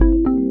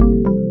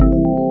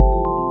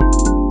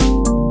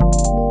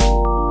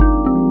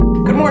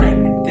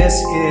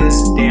This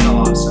is Dan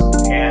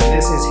Alasso, and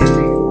this is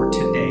History for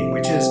Today,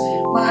 which is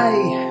my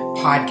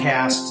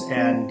podcast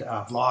and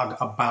vlog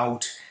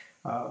about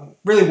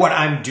really what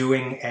I'm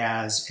doing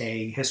as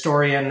a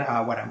historian,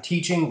 what I'm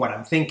teaching, what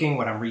I'm thinking,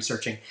 what I'm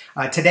researching.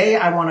 Today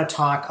I want to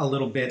talk a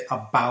little bit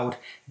about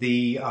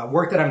the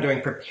work that I'm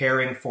doing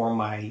preparing for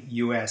my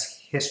U.S.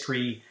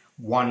 History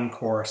 1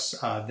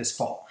 course this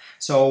fall.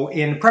 So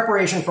in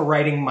preparation for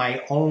writing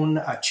my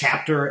own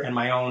chapter and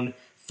my own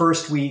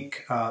first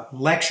week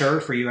lecture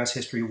for U.S.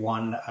 History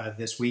 1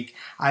 this week,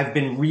 I've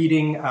been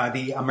reading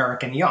the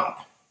American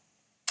Yawp.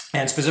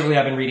 And specifically,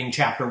 I've been reading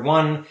Chapter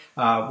 1,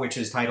 which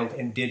is titled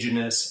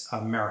Indigenous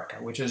America,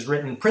 which is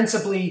written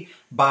principally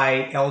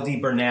by L.D.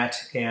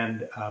 Burnett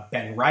and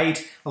Ben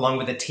Wright, along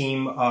with a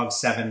team of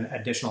 7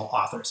 additional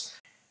authors.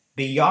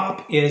 The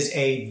Yawp is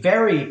a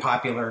very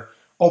popular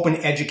open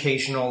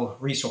educational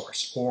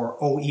resource, or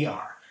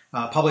OER,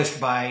 published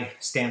by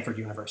Stanford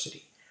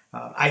University.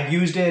 I've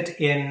used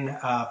it in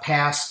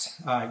past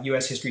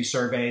U.S. history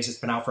surveys. It's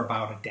been out for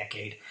about a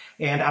decade,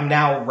 and I'm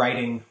now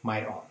writing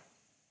my own.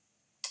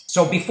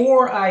 So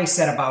before I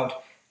set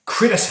about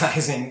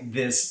criticizing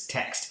this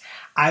text,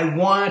 I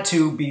want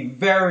to be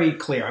very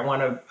clear. I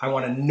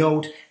want to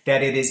note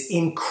that it is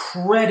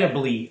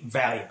incredibly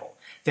valuable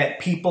that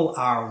people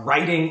are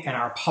writing and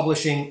are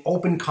publishing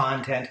open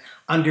content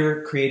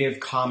under Creative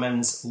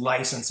Commons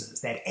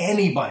licenses, that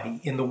anybody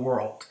in the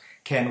world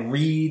can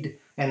read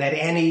and that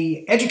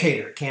any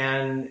educator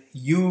can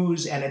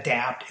use and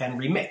adapt and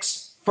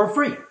remix for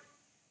free.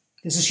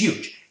 This is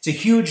huge. It's a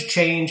huge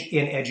change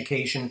in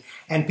education,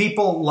 and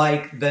people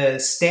like the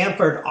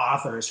Stanford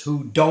authors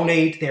who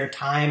donate their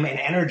time and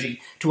energy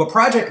to a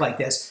project like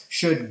this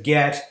should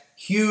get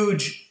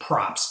huge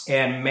props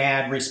and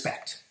mad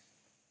respect.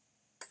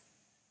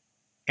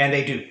 And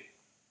they do.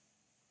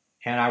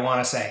 And I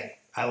want to say,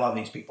 I love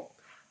these people.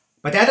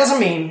 But that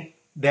doesn't mean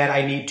that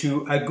I need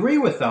to agree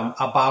with them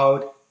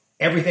about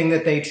everything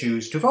that they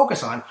choose to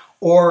focus on,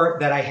 or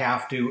that I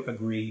have to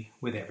agree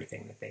with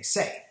everything that they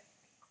say.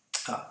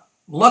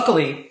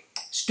 Luckily,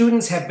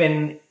 students have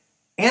been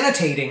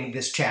annotating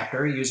this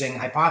chapter using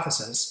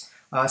hypothesis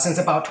since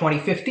about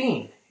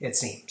 2015, it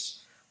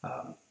seems.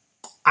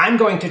 I'm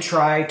going to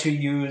try to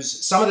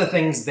use some of the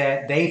things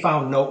that they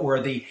found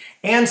noteworthy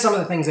and some of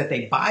the things that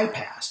they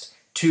bypassed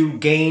to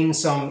gain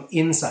some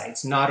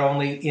insights, not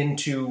only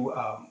into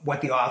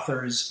what the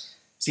authors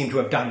seem to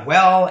have done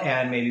well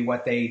and maybe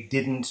what they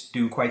didn't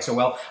do quite so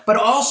well, but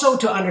also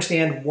to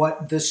understand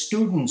what the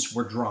students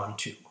were drawn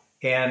to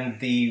and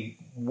the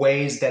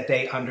ways that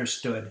they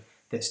understood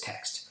this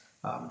text.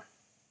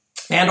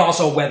 And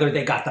also whether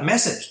they got the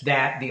message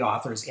that the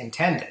authors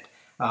intended,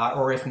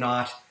 or if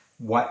not,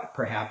 what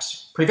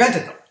perhaps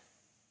prevented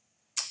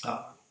them.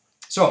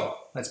 So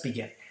let's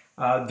begin.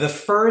 The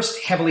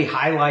first heavily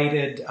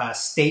highlighted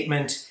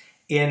statement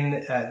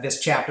in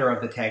this chapter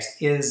of the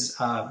text is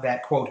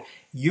that, quote,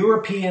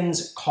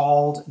 Europeans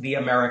called the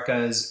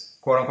Americas,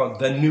 quote unquote,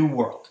 the New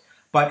World.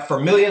 But for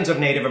millions of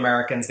Native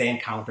Americans they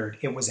encountered,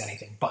 it was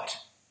anything but.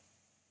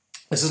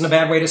 This isn't a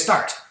bad way to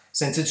start,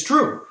 since it's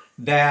true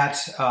that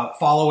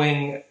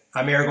following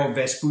Amerigo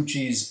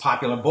Vespucci's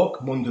popular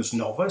book, Mundus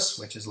Novus,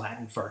 which is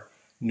Latin for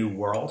New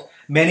World,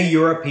 many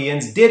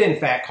Europeans did in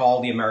fact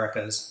call the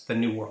Americas the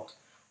New World.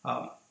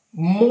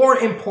 More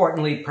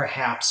importantly,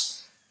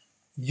 perhaps,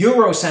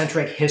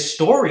 Eurocentric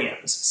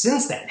historians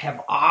since then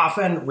have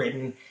often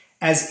written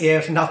as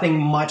if nothing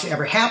much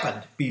ever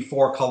happened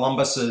before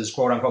Columbus's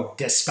quote-unquote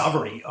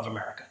discovery of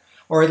America,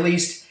 or at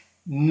least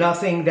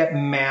nothing that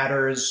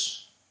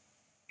matters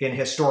in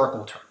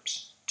historical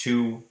terms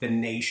to the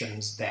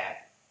nations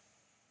that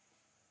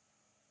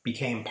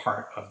became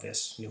part of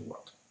this new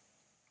world.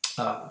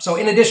 So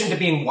in addition to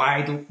being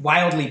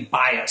wildly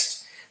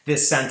biased,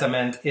 this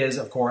sentiment is,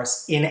 of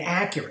course,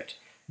 inaccurate.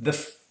 The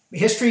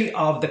history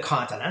of the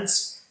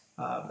continents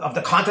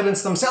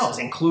themselves,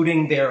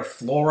 including their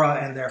flora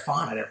and their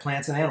fauna, their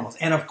plants and animals,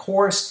 and of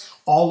course,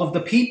 all of the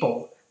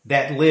people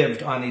that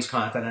lived on these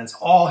continents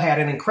all had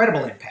an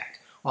incredible impact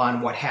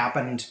on what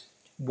happened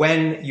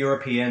when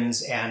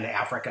Europeans and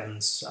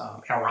Africans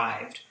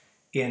arrived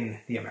in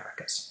the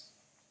Americas.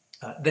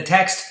 The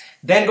text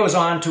then goes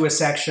on to a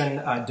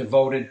section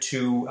devoted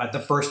to the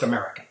first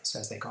Americans,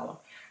 as they call them.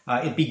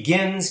 It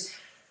begins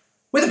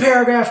with a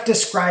paragraph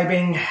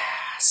describing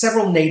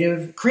several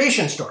native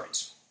creation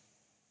stories,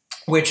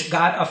 which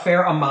got a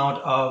fair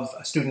amount of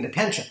student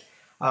attention.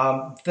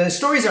 The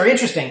stories are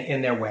interesting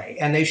in their way,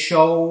 and they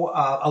show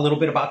a little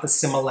bit about the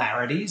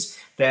similarities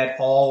that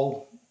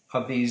all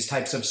of these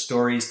types of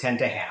stories tend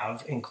to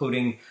have,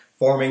 including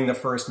forming the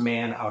first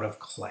man out of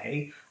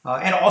clay,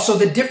 and also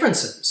the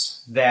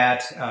differences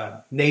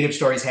that native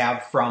stories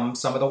have from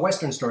some of the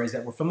Western stories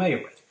that we're familiar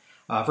with.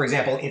 For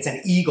example, it's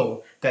an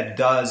eagle that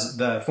does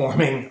the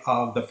forming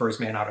of the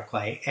first man out of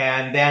clay,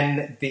 and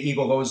then the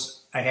eagle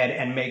goes ahead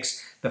and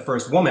makes the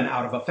first woman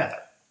out of a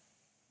feather.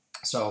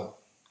 So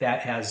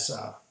that has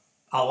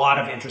a lot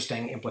of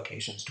interesting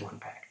implications to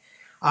unpack.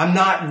 I'm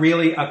not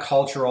really a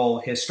cultural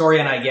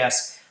historian, I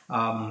guess.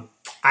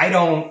 I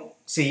don't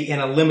see in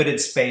a limited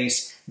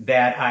space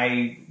that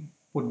I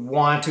would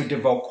want to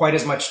devote quite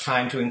as much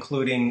time to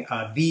including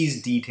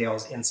these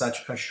details in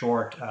such a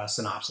short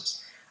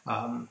synopsis.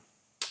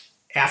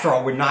 After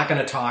all, we're not going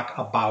to talk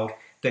about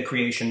the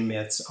creation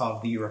myths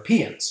of the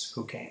Europeans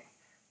who came.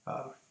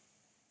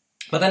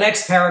 But the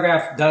next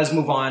paragraph does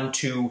move on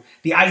to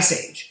the Ice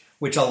Age,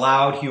 which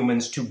allowed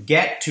humans to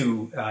get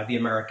to the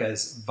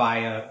Americas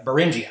via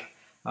Beringia.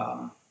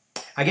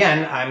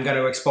 Again, I'm going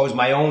to expose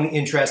my own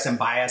interests and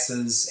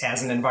biases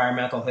as an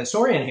environmental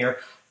historian here,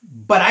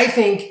 but I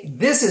think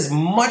this is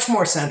much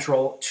more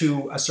central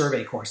to a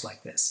survey course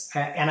like this,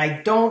 and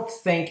I don't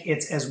think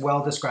it's as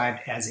well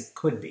described as it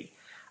could be.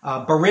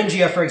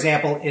 Beringia, for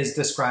example, is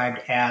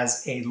described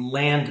as a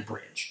land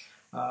bridge,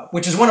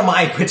 which is one of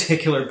my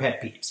particular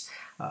pet peeves,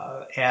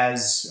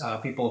 as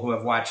people who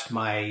have watched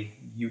my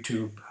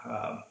YouTube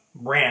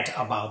rant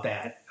about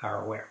that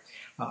are aware.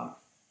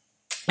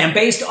 And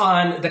based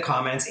on the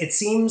comments, it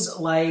seems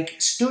like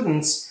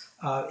students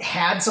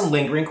had some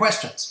lingering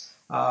questions.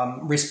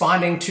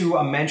 Responding to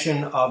a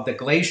mention of the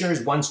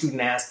glaciers, one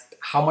student asked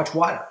how much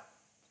water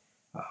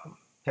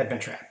had been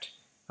trapped.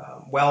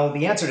 Well,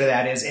 the answer to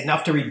that is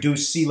enough to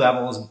reduce sea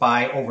levels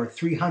by over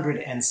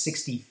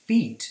 360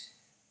 feet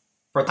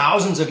for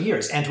thousands of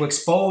years and to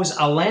expose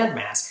a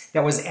landmass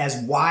that was as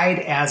wide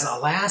as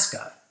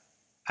Alaska,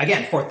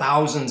 again, for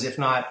thousands, if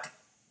not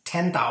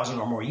 10,000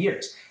 or more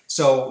years.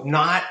 So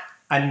not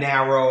a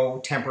narrow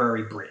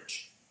temporary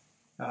bridge.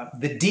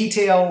 The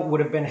detail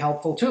would have been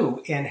helpful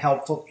too in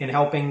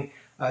helping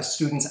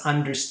students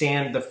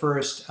understand the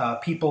first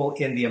people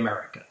in the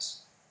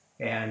Americas,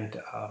 and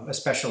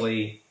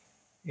especially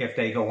if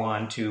they go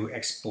on to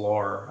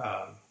explore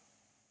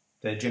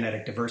the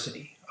genetic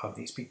diversity of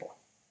these people.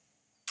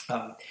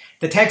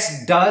 The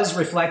text does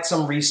reflect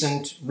some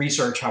recent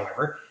research,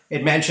 however.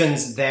 It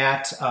mentions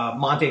that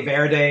Monte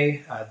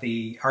Verde,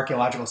 the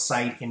archaeological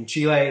site in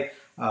Chile,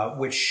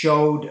 which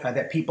showed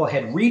that people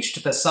had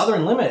reached the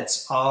southern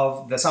limits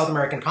of the South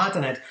American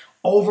continent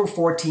over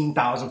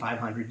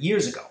 14,500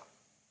 years ago.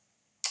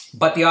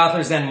 But the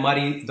authors then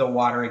muddy the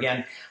water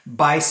again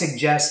by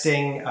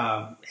suggesting,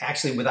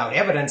 actually without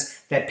evidence,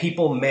 that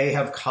people may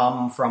have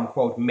come from,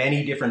 quote,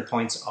 many different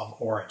points of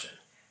origin,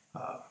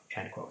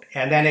 end quote.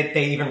 And then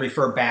they even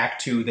refer back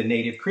to the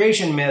native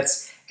creation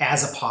myths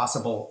as a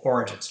possible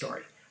origin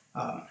story.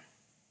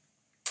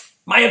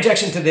 My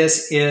objection to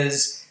this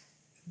is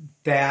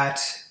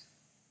that,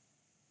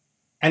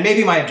 and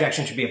maybe my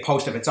objection should be a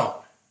post of its own,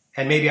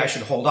 and maybe I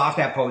should hold off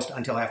that post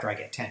until after I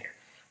get tenure.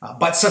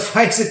 But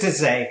suffice it to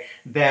say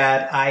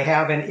that I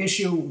have an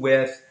issue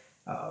with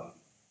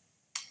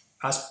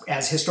us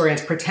as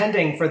historians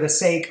pretending for the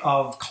sake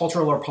of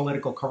cultural or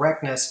political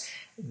correctness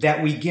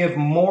that we give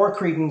more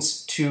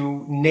credence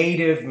to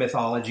native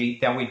mythology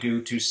than we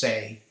do to,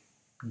 say,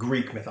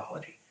 Greek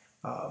mythology.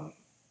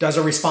 Does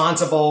a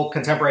responsible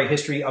contemporary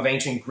history of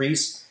ancient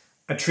Greece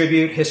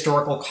attribute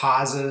historical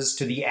causes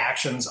to the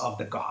actions of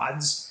the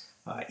gods,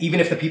 even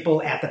if the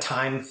people at the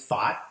time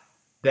thought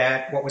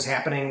that what was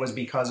happening was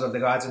because of the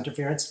gods'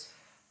 interference?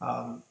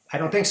 I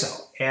don't think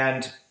so.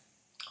 And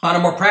on a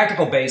more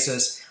practical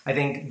basis, I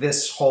think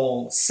this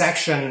whole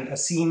section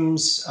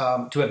seems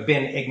to have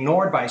been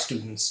ignored by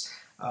students,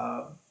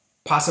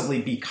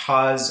 possibly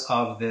because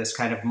of this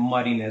kind of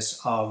muddiness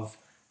of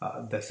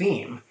the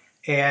theme.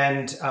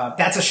 And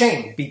that's a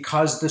shame,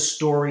 because the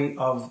story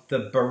of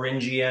the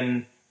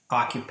Beringian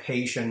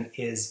occupation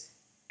is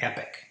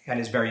epic and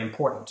is very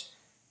important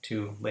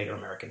to later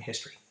American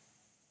history.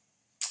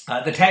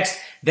 The text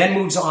then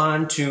moves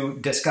on to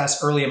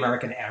discuss early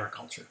American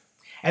agriculture.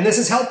 And this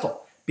is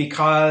helpful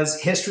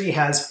because history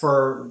has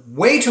for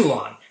way too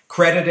long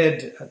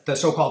credited the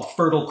so-called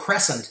Fertile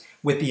Crescent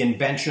with the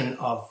invention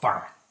of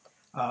farming.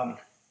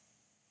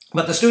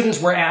 But the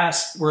students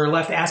were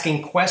left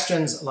asking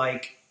questions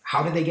like,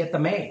 how did they get the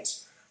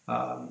maize?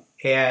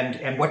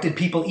 And what did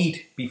people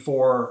eat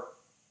before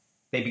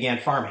they began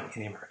farming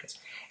in the Americas?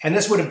 And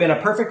this would have been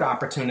a perfect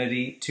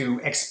opportunity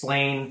to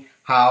explain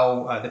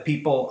how the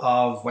people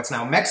of what's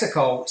now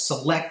Mexico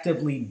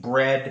selectively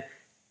bred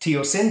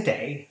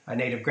teosinte, a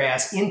native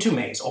grass, into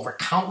maize over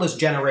countless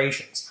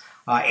generations.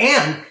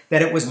 And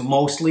that it was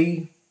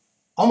mostly,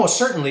 almost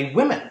certainly,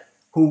 women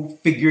who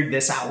figured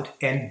this out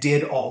and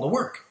did all the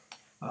work.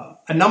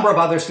 A number of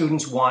other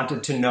students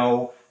wanted to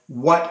know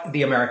what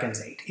the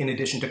Americans ate, in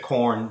addition to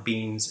corn,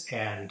 beans,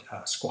 and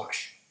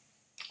squash.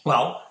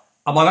 Well,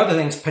 among other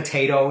things,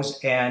 potatoes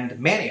and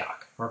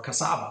manioc, or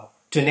cassava,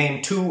 to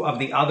name two of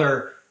the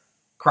other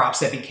crops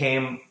that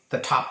became the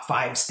top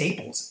 5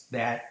 staples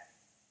that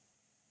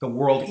the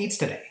world eats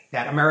today,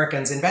 that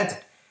Americans invented.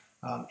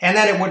 And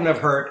then it wouldn't have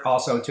hurt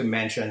also to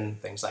mention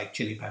things like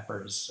chili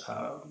peppers,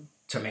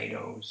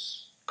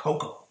 tomatoes,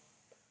 cocoa.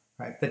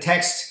 Right? The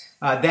text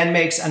then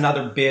makes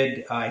another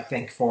bid, I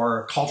think,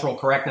 for cultural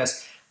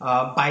correctness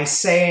by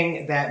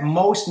saying that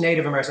most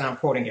Native Americans, and I'm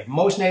quoting here,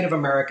 most Native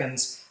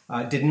Americans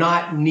did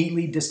not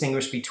neatly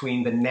distinguish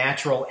between the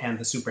natural and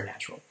the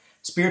supernatural.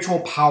 Spiritual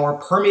power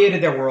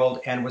permeated their world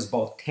and was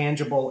both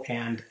tangible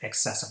and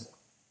accessible.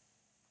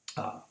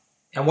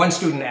 And one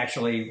student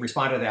actually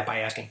responded to that by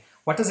asking,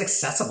 What does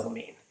accessible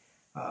mean?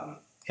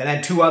 And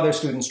then two other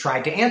students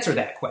tried to answer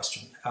that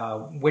question,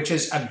 which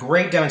is a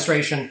great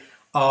demonstration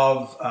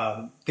of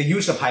the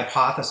use of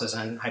hypothesis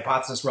and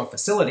hypothesis row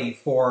facility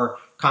for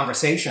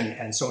conversation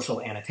and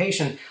social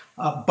annotation,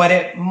 but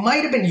it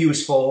might have been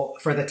useful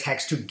for the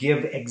text to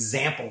give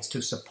examples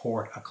to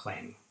support a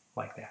claim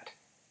like that.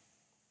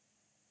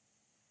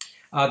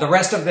 The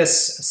rest of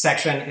this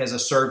section is a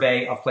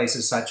survey of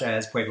places such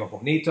as Pueblo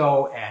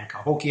Bonito and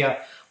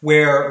Cahokia,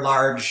 where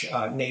large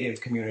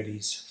native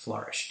communities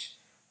flourished.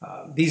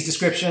 These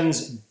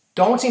descriptions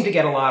don't seem to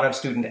get a lot of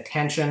student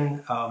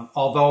attention,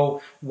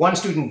 although one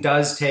student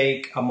does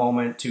take a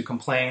moment to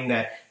complain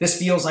that this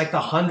feels like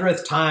the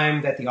 100th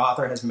time that the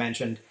author has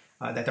mentioned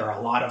that there are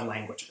a lot of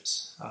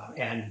languages,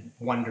 and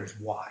wonders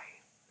why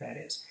that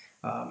is.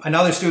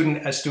 Another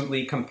student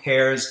astutely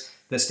compares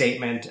the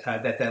statement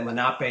that the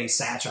Lenape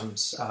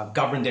sachems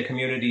governed their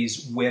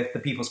communities with the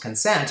people's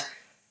consent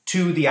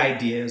to the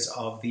ideas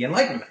of the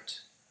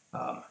Enlightenment.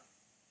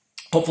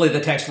 Hopefully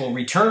the text will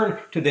return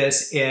to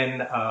this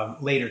in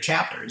later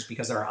chapters,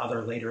 because there are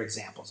other later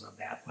examples of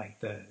that, like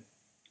the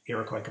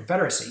Iroquois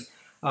Confederacy.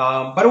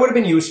 But it would have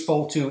been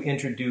useful to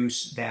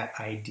introduce that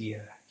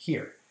idea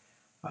here.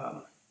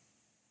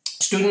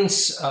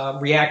 Students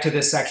react to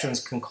this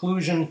section's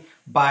conclusion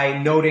by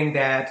noting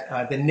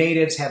that the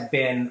natives have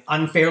been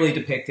unfairly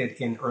depicted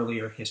in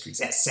earlier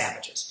histories as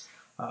savages.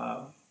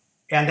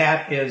 And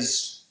that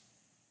is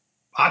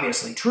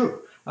obviously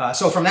true.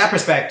 So from that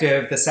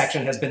perspective, the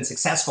section has been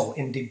successful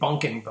in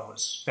debunking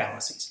those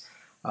fallacies.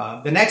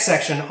 The next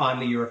section on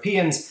the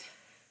Europeans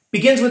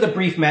begins with a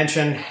brief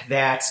mention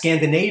that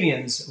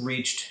Scandinavians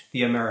reached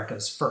the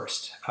Americas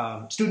first.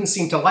 Students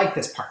seem to like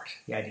this part,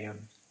 the idea of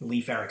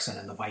Leif Erikson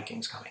and the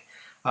Vikings coming.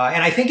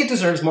 And I think it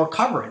deserves more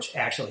coverage,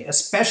 actually,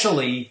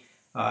 especially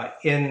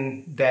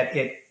in that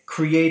it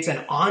creates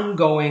an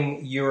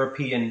ongoing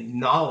European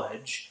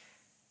knowledge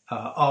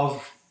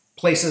of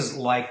places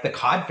like the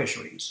cod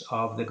fisheries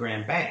of the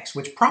Grand Banks,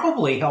 which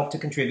probably helped to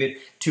contribute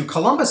to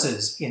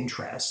Columbus's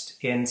interest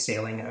in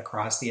sailing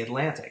across the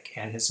Atlantic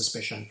and his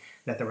suspicion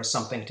that there was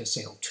something to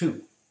sail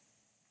to.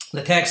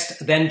 The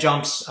text then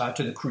jumps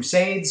to the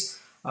Crusades,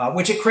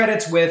 which it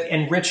credits with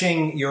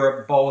enriching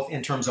Europe both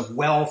in terms of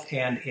wealth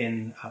and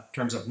in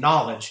terms of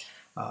knowledge,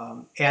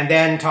 and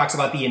then talks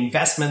about the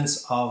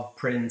investments of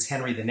Prince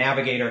Henry the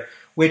Navigator,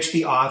 which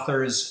the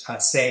authors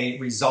say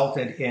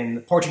resulted in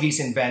the Portuguese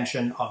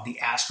invention of the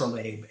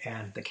astrolabe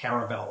and the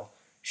caravel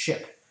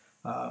ship.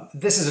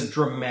 This is a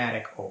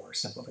dramatic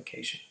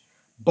oversimplification.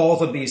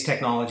 Both of these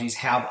technologies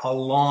have a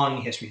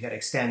long history that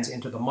extends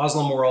into the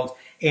Muslim world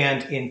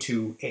and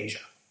into Asia.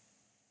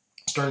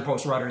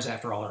 Sternpost rudders,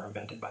 after all, are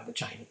invented by the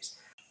Chinese.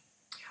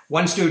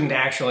 One student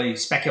actually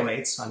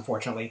speculates,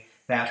 unfortunately,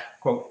 that,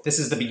 quote, this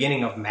is the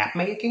beginning of map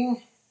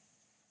making,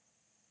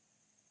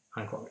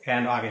 unquote,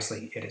 and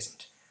obviously it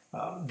isn't.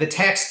 The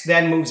text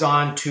then moves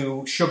on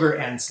to sugar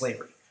and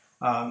slavery.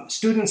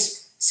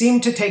 Students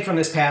seem to take from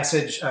this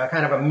passage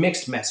kind of a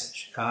mixed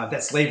message,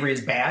 that slavery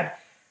is bad,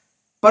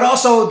 but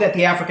also that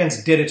the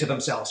Africans did it to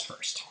themselves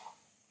first.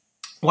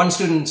 One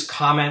student's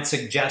comment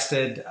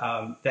suggested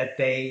that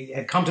they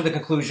had come to the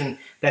conclusion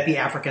that the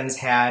Africans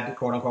had,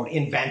 quote unquote,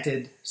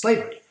 invented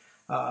slavery.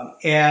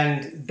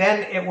 And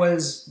then it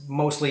was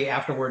mostly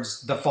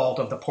afterwards the fault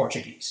of the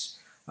Portuguese.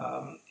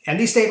 And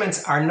these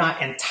statements are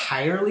not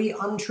entirely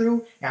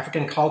untrue.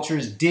 African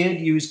cultures did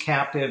use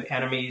captive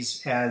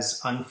enemies as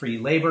unfree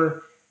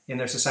labor in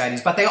their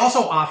societies, but they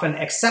also often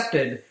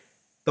accepted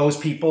those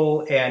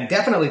people, and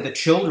definitely the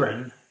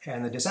children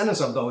and the descendants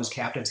of those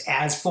captives,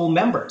 as full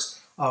members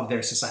of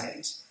their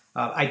societies.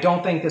 I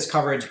don't think this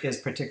coverage is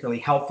particularly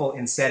helpful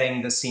in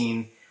setting the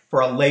scene for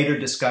a later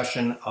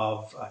discussion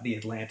of the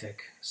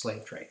Atlantic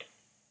slave trade.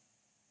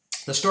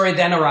 The story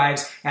then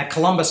arrives at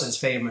Columbus's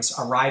famous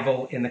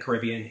arrival in the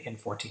Caribbean in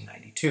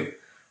 1492.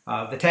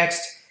 The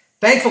text,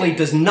 thankfully,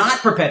 does not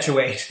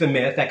perpetuate the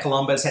myth that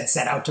Columbus had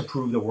set out to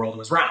prove the world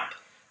was round,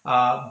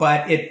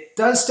 but it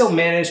does still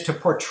manage to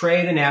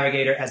portray the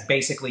navigator as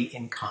basically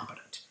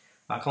incompetent.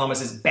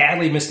 Columbus is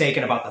badly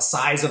mistaken about the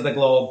size of the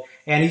globe,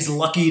 and he's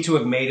lucky to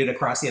have made it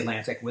across the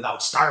Atlantic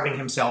without starving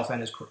himself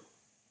and his crew.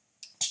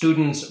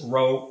 Students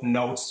wrote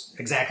notes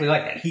exactly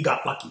like that. He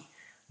got lucky,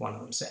 one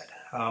of them said.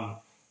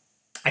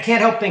 I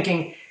can't help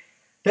thinking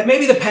that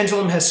maybe the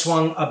pendulum has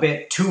swung a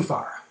bit too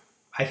far.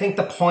 I think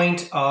the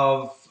point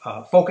of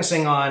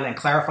focusing on and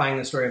clarifying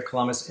the story of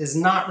Columbus is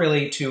not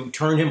really to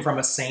turn him from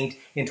a saint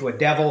into a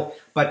devil,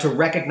 but to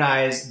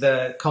recognize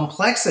the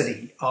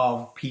complexity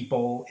of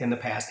people in the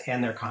past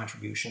and their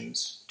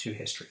contributions to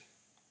history.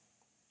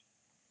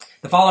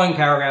 The following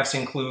paragraphs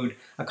include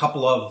a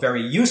couple of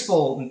very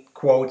useful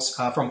quotes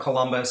from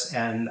Columbus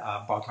and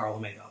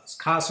Bartolomé de las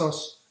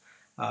Casas,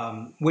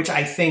 which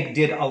I think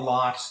did a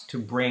lot to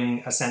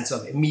bring a sense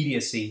of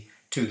immediacy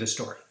to the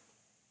story.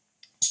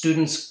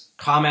 Students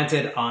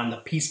commented on the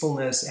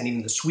peacefulness and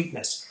even the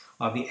sweetness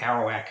of the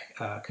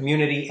Arawak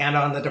community and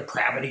on the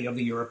depravity of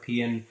the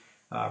European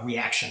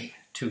reaction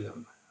to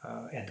them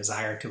and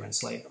desire to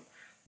enslave them.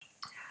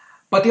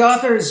 But the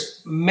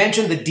authors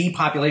mention the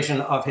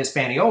depopulation of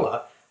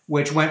Hispaniola,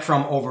 which went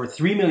from over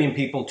 3 million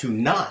people to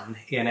none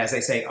in, as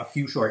they say, a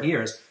few short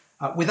years,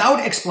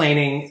 without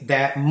explaining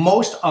that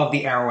most of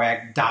the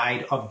Arawak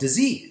died of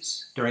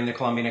disease during the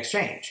Columbian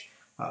Exchange.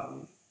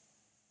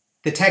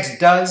 The text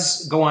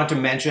does go on to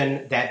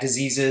mention that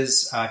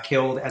diseases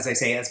killed, as they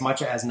say, as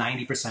much as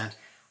 90%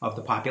 of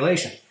the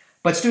population.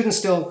 But students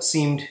still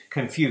seemed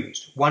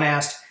confused. One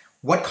asked,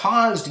 what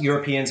caused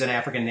Europeans and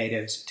African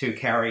natives to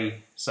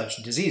carry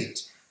such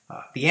diseases?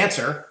 The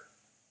answer,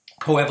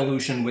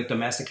 coevolution with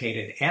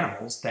domesticated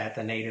animals that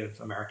the Native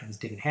Americans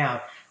didn't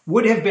have,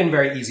 would have been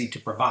very easy to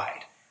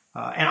provide.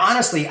 And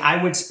honestly,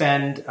 I would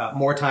spend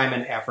more time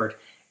and effort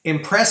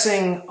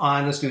impressing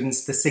on the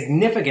students the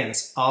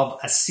significance of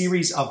a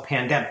series of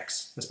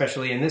pandemics,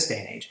 especially in this day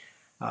and age.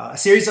 A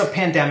series of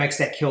pandemics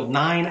that killed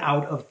 9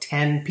 out of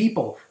 10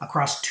 people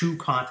across 2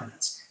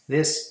 continents.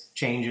 This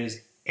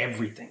changes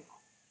everything.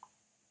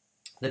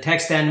 The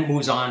text then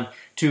moves on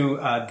to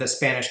the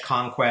Spanish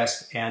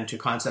conquest and to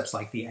concepts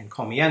like the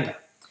encomienda.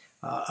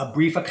 A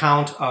brief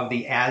account of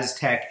the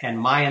Aztec and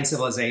Mayan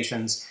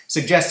civilizations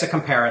suggests a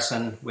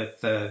comparison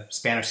with the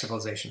Spanish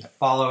civilization that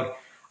followed.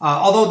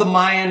 Although the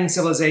Mayan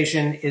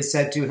civilization is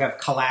said to have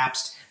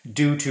collapsed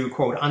due to,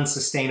 quote,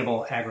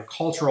 unsustainable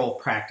agricultural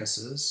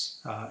practices,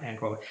 end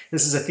quote.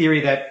 This is a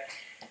theory that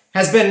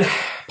has been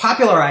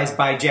popularized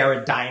by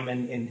Jared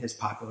Diamond in his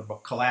popular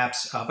book,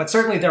 Collapse. But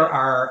certainly there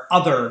are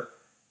other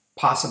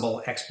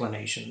possible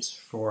explanations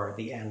for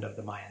the end of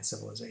the Mayan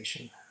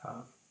civilization,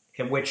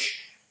 in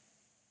which,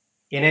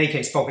 in any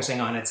case,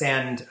 focusing on its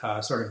end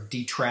sort of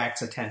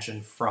detracts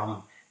attention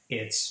from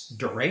its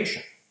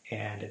duration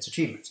and its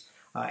achievements.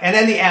 And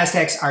then the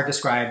Aztecs are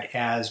described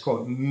as,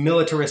 quote,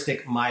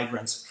 militaristic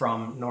migrants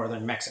from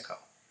northern Mexico,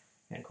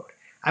 end quote.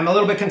 I'm a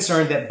little bit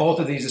concerned that both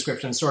of these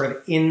descriptions sort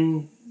of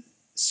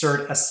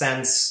insert a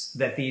sense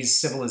that these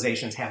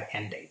civilizations have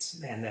end dates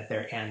and that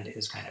their end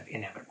is kind of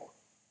inevitable.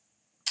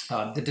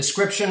 The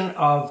description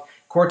of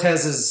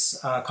Cortez's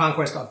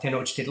conquest of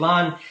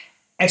Tenochtitlan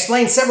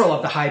explains several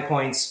of the high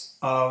points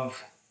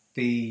of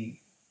the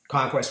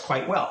conquest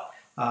quite well.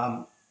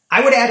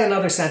 I would add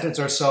another sentence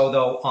or so,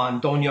 though, on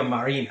Doña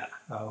Marina,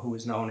 who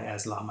is known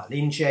as La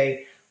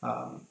Malinche.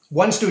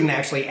 One student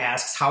actually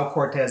asks how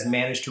Cortez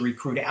managed to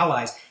recruit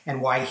allies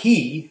and why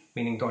he,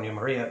 meaning Doña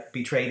Maria,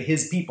 betrayed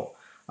his people.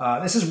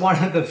 This is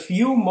one of the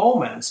few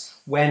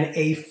moments when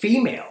a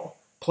female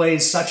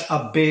plays such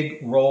a big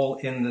role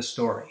in the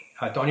story.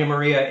 Doña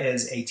Maria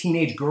is a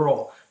teenage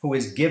girl who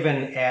is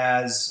given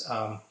as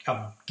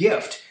a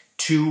gift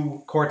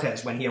to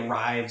Cortez when he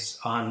arrives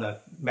on the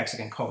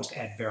Mexican coast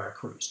at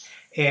Veracruz.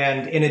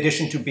 And in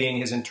addition to being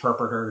his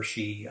interpreter,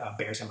 she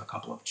bears him a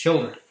couple of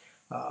children,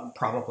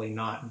 probably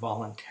not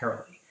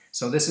voluntarily.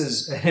 So this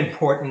is an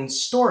important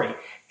story.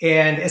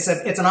 And it's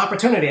an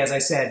opportunity, as I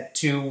said,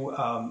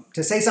 to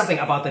say something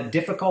about the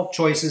difficult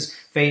choices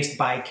faced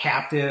by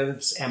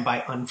captives and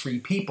by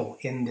unfree people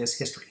in this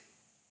history.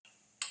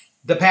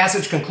 The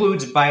passage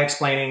concludes by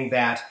explaining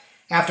that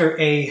after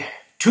a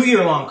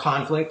 2-year-long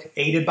conflict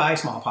aided by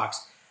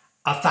smallpox,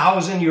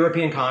 1,000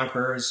 European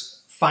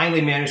conquerors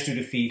finally managed to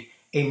defeat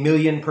a 1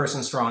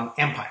 million-person-strong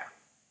empire.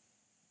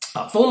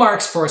 Full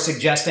marks for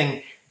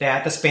suggesting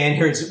that the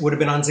Spaniards would have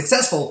been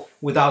unsuccessful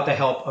without the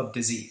help of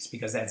disease,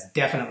 because that's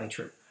definitely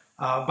true.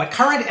 But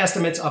current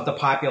estimates of the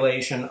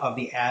population of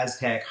the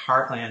Aztec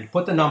heartland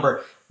put the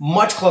number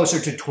much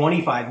closer to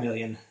 25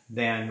 million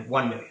than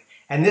 1 million.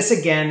 And this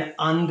again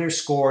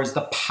underscores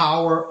the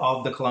power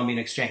of the Columbian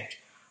Exchange,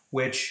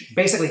 which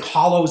basically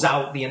hollows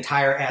out the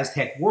entire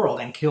Aztec world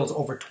and kills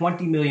over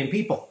 20 million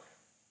people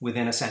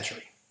within a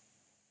century.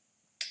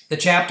 The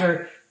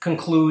chapter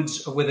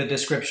concludes with a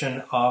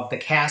description of the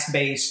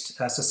caste-based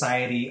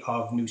society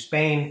of New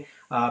Spain,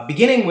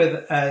 beginning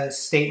with a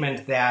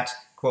statement that,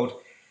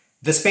 quote,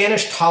 the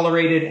Spanish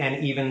tolerated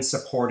and even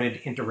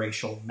supported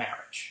interracial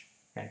marriage,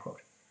 end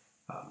quote.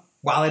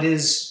 While it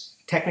is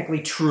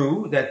technically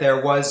true that there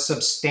was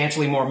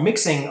substantially more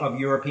mixing of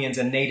Europeans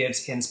and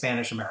natives in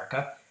Spanish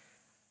America,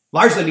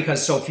 largely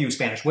because so few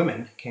Spanish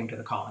women came to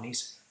the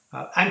colonies,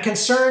 I'm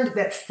concerned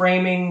that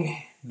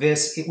framing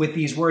this with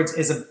these words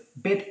is a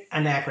bit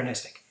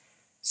anachronistic.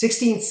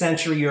 16th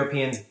century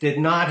Europeans did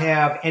not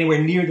have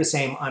anywhere near the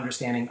same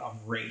understanding of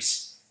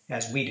race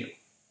as we do.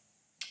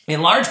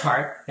 In large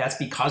part, that's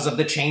because of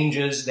the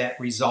changes that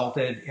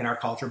resulted in our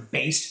culture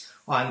based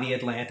on the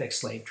Atlantic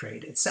slave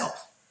trade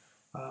itself.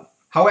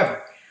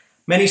 However,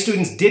 many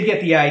students did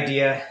get the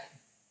idea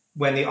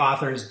when the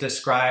authors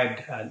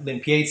described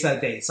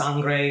limpieza de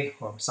sangre,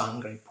 or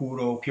sangre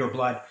puro, pure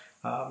blood,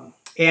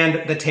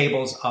 and the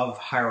tables of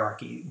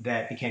hierarchy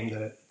that became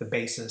the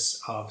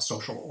basis of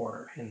social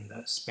order in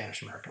the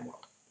Spanish-American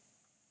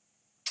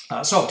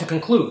world. So to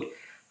conclude,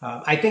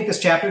 I think this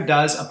chapter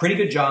does a pretty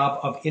good job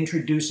of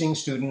introducing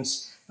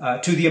students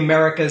to the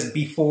Americas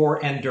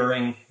before and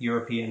during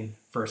European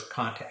first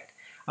contact.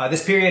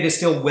 This period is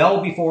still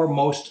well before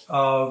most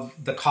of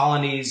the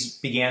colonies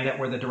began that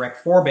were the direct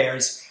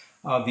forebears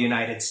of the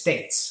United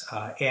States.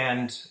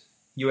 And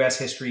U.S.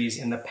 histories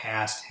in the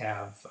past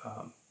have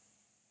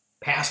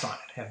passed on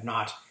it, have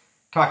not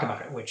talked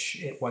about it,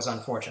 which it was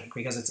unfortunate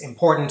because it's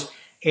important,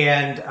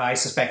 and I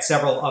suspect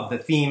several of the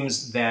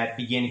themes that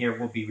begin here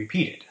will be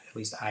repeated. At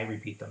least I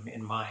repeat them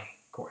in my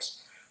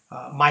course.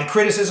 My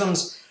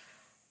criticisms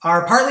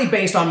are partly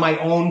based on my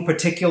own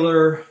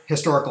particular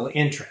historical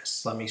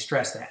interests. Let me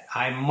stress that.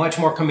 I'm much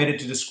more committed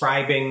to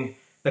describing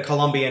the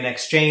Columbian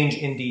Exchange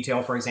in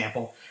detail, for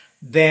example,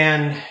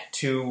 than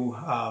to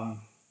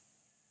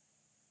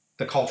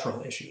the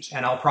cultural issues.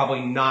 And I'll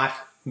probably not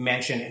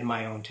mention in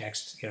my own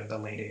text, the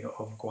Lady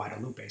of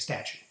Guadalupe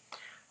statue.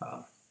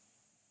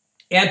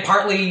 And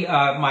partly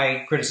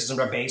my criticisms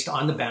are based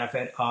on the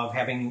benefit of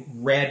having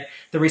read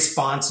the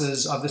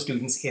responses of the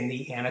students in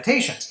the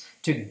annotations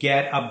to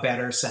get a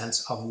better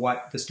sense of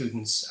what the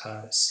students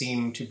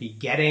seem to be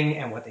getting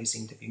and what they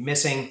seem to be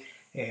missing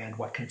and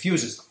what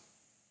confuses them.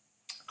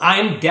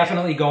 I'm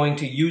definitely going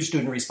to use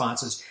student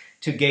responses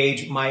to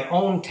gauge my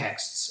own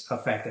text's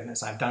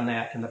effectiveness. I've done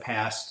that in the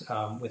past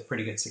with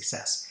pretty good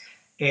success.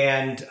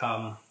 And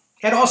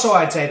also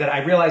I'd say that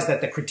I realize that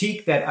the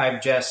critique that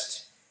I've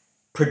just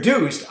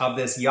produced of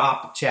this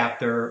Yop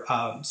chapter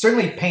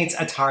certainly paints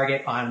a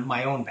target on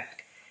my own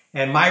back.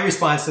 And my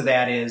response to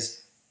that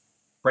is,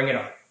 bring it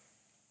on.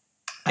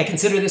 I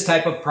consider this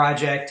type of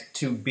project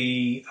to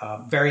be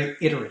very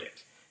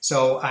iterative.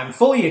 So I'm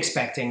fully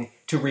expecting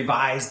to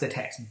revise the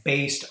text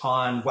based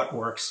on what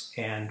works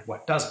and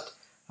what doesn't.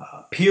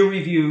 Peer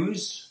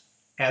reviews,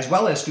 as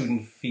well as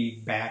student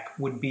feedback,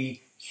 would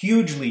be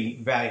hugely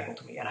valuable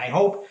to me. And I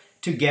hope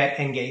to get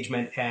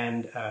engagement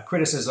and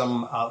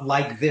criticism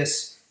like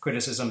this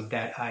criticism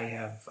that I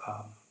have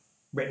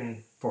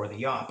written for the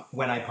Yop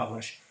when I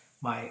publish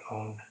my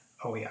own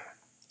OER.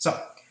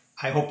 So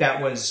I hope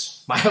that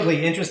was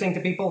mildly interesting to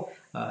people.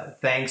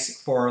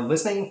 Thanks for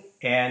listening,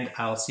 and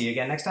I'll see you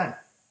again next time.